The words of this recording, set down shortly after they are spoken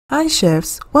Hi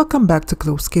chefs, welcome back to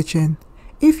Closkitchen.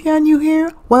 If you are new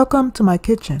here, welcome to my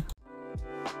kitchen.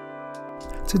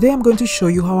 Today I'm going to show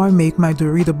you how I make my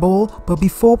Dorito bowl, but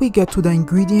before we get to the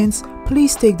ingredients,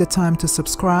 please take the time to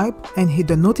subscribe and hit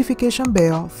the notification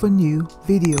bell for new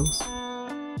videos.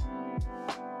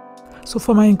 So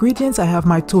for my ingredients, I have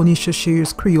my Tony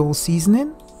Chachere's Creole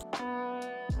seasoning,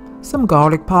 some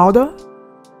garlic powder,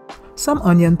 some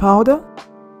onion powder,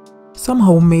 some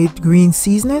homemade green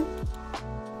seasoning,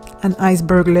 an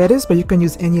iceberg lettuce, but you can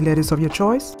use any lettuce of your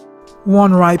choice,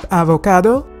 one ripe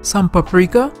avocado, some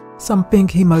paprika, some pink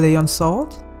Himalayan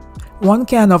salt, 1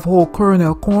 can of whole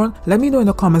kernel corn. Let me know in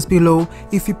the comments below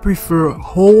if you prefer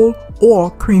whole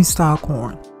or cream style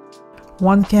corn.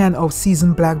 1 can of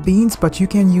seasoned black beans, but you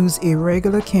can use a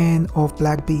regular can of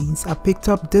black beans. I picked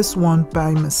up this one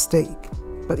by mistake,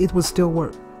 but it will still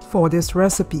work for this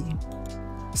recipe.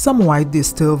 Some white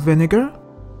distilled vinegar,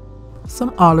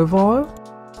 some olive oil.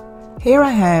 Here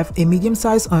I have a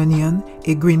medium-sized onion,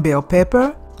 a green bell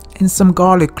pepper, and some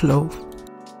garlic clove.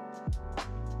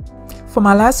 For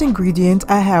my last ingredient,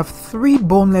 I have 3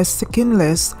 boneless,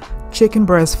 skinless chicken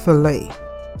breast fillet.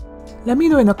 Let me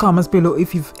know in the comments below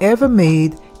if you've ever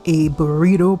made a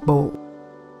burrito bowl.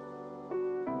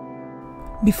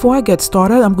 Before I get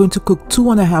started, I'm going to cook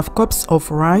 2½ cups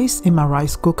of rice in my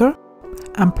rice cooker.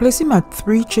 I'm placing my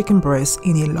 3 chicken breasts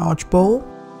in a large bowl.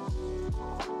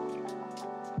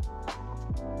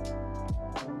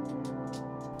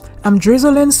 I'm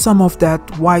drizzling some of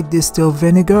that white distilled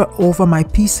vinegar over my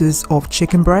pieces of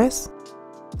chicken breast.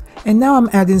 And now I'm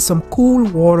adding some cool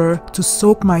water to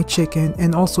soak my chicken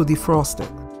and also defrost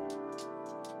it.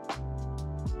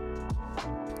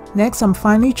 Next, I'm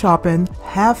finely chopping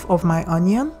half of my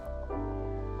onion.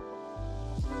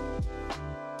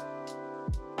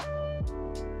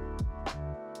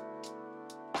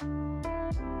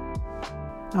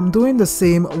 I'm doing the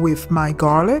same with my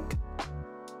garlic.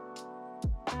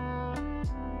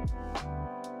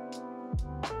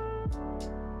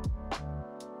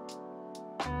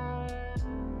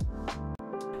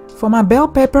 For my bell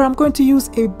pepper, I'm going to use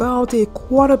about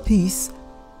 1/4 piece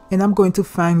and I'm going to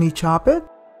finely chop it.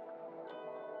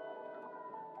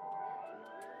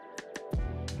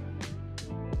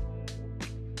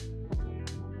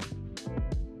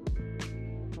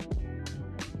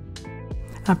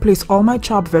 I place all my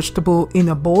chopped vegetable in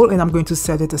a bowl and I'm going to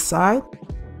set it aside.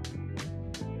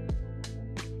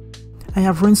 I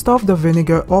have rinsed off the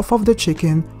vinegar off of the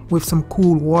chicken with some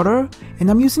cool water, and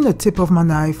I'm using the tip of my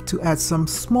knife to add some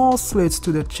small slits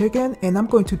to the chicken, and I'm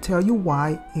going to tell you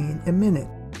why in a minute.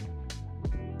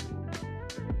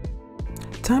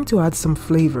 Time to add some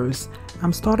flavors.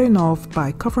 I'm starting off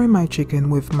by covering my chicken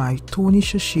with my Tony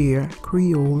Chachere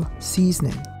Creole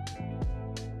seasoning.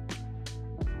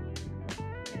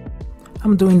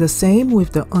 I'm doing the same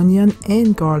with the onion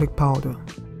and garlic powder.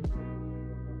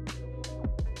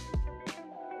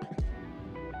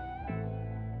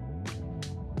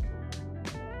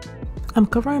 I'm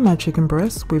covering my chicken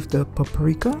breast with the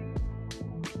paprika.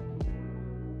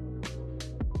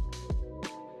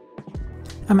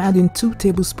 I'm adding 2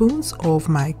 tablespoons of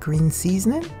my green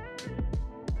seasoning.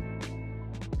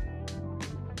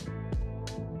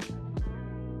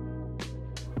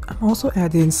 I'm also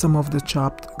adding some of the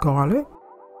chopped garlic.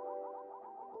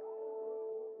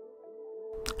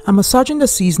 I'm massaging the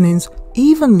seasonings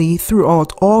evenly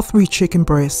throughout all 3 chicken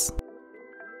breasts.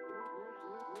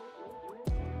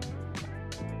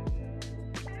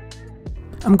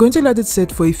 I'm going to let it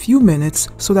sit for a few minutes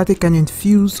so that it can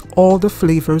infuse all the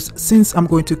flavors since I'm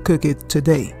going to cook it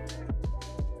today.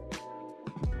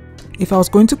 If I was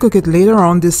going to cook it later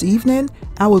on this evening,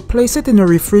 I will place it in the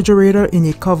refrigerator in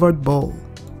a covered bowl.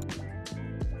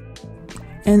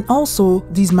 And also,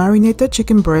 these marinated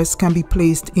chicken breasts can be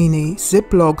placed in a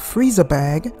Ziploc freezer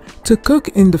bag to cook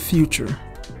in the future.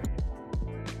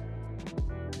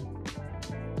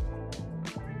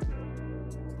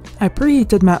 I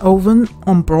preheated my oven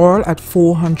on broil at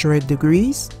 400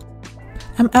 degrees.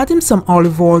 I'm adding some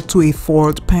olive oil to a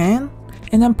foiled pan,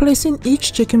 and I'm placing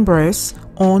each chicken breast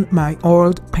on my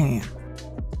oiled pan.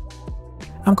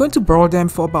 I'm going to broil them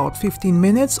for about 15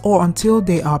 minutes or until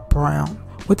they are brown,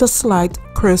 with a slight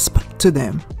crisp to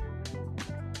them.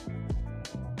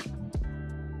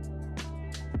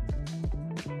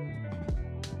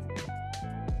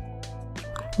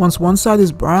 Once one side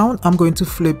is brown, I'm going to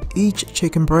flip each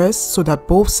chicken breast so that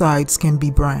both sides can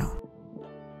be brown.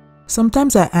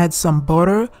 Sometimes I add some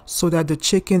butter so that the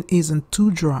chicken isn't too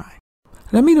dry.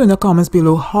 Let me know in the comments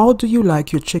below, how do you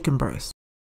like your chicken breast?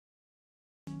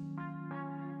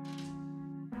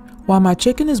 While my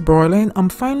chicken is broiling, I'm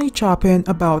finely chopping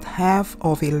about half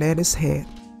of a lettuce head.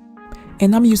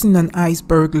 And I'm using an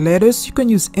iceberg lettuce. You can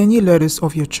use any lettuce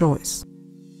of your choice.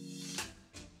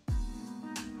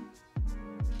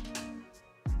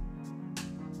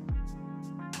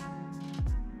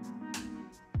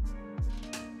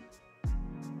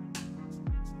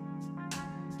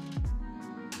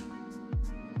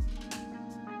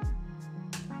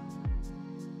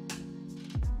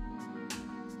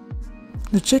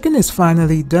 The chicken is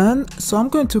finally done, so I'm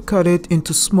going to cut it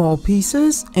into small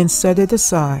pieces and set it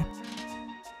aside.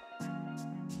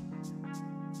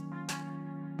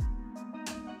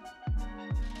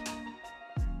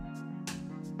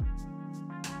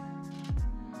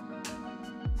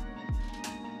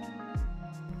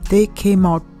 They came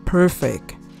out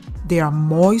perfect. They are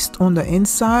moist on the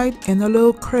inside and a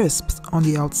little crisp on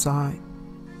the outside.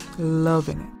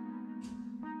 Loving it.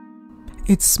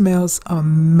 It smells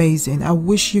amazing. I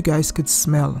wish you guys could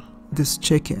smell this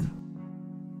chicken.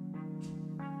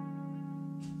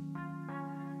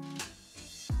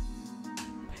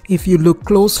 If you look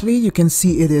closely, you can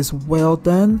see it is well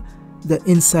done. The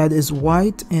inside is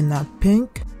white and not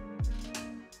pink.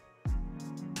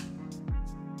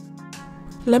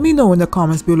 Let me know in the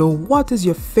comments below, what is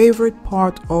your favorite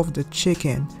part of the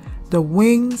chicken? The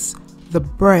wings, the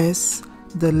breasts,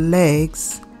 the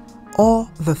legs, or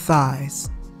the thighs?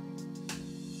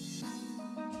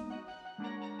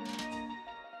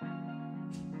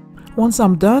 Once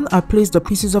I'm done, I place the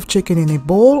pieces of chicken in a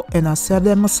bowl and I set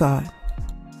them aside.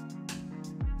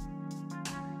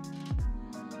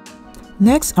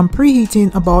 Next, I'm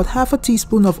preheating about half a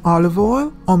teaspoon of olive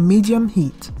oil on medium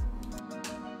heat.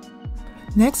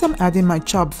 Next, I'm adding my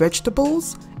chopped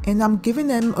vegetables and I'm giving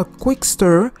them a quick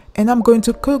stir, and I'm going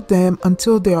to cook them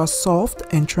until they are soft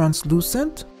and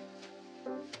translucent.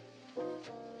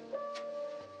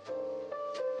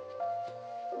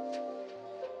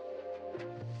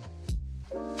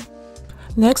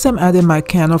 Next, I'm adding my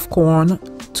can of corn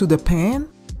to the pan.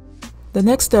 The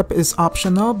next step is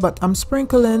optional, but I'm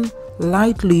sprinkling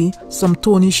lightly some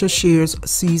Tony Chachere's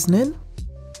seasoning,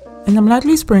 and I'm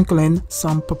lightly sprinkling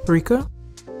some paprika.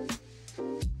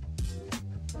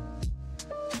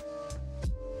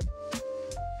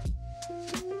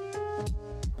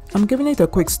 I'm giving it a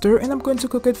quick stir and I'm going to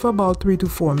cook it for about 3 to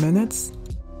 4 minutes.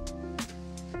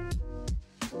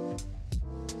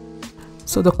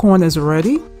 So the corn is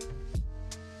ready.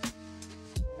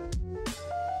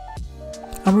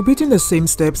 I'm repeating the same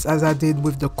steps as I did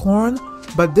with the corn,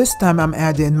 but this time I'm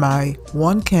adding my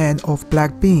 1 can of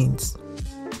black beans.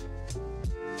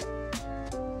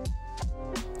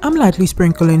 I'm lightly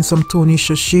sprinkling some Tony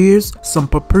Chachere's, some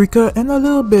paprika, and a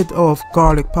little bit of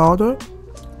garlic powder.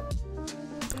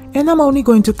 And I'm only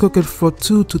going to cook it for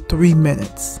 2 to 3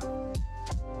 minutes.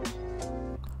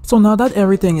 So now that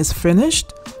everything is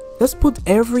finished, let's put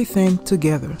everything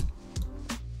together.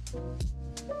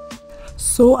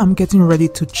 So I'm getting ready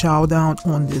to chow down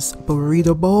on this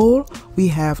burrito bowl. We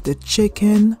have the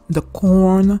chicken, the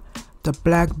corn, the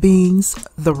black beans,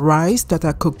 the rice that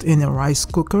I cooked in a rice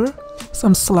cooker,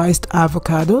 some sliced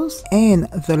avocados, and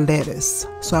the lettuce.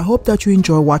 So I hope that you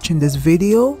enjoy watching this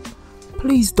video.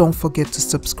 Please don't forget to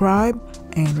subscribe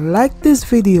and like this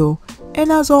video.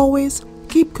 And as always,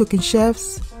 keep cooking,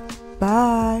 chefs.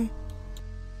 Bye.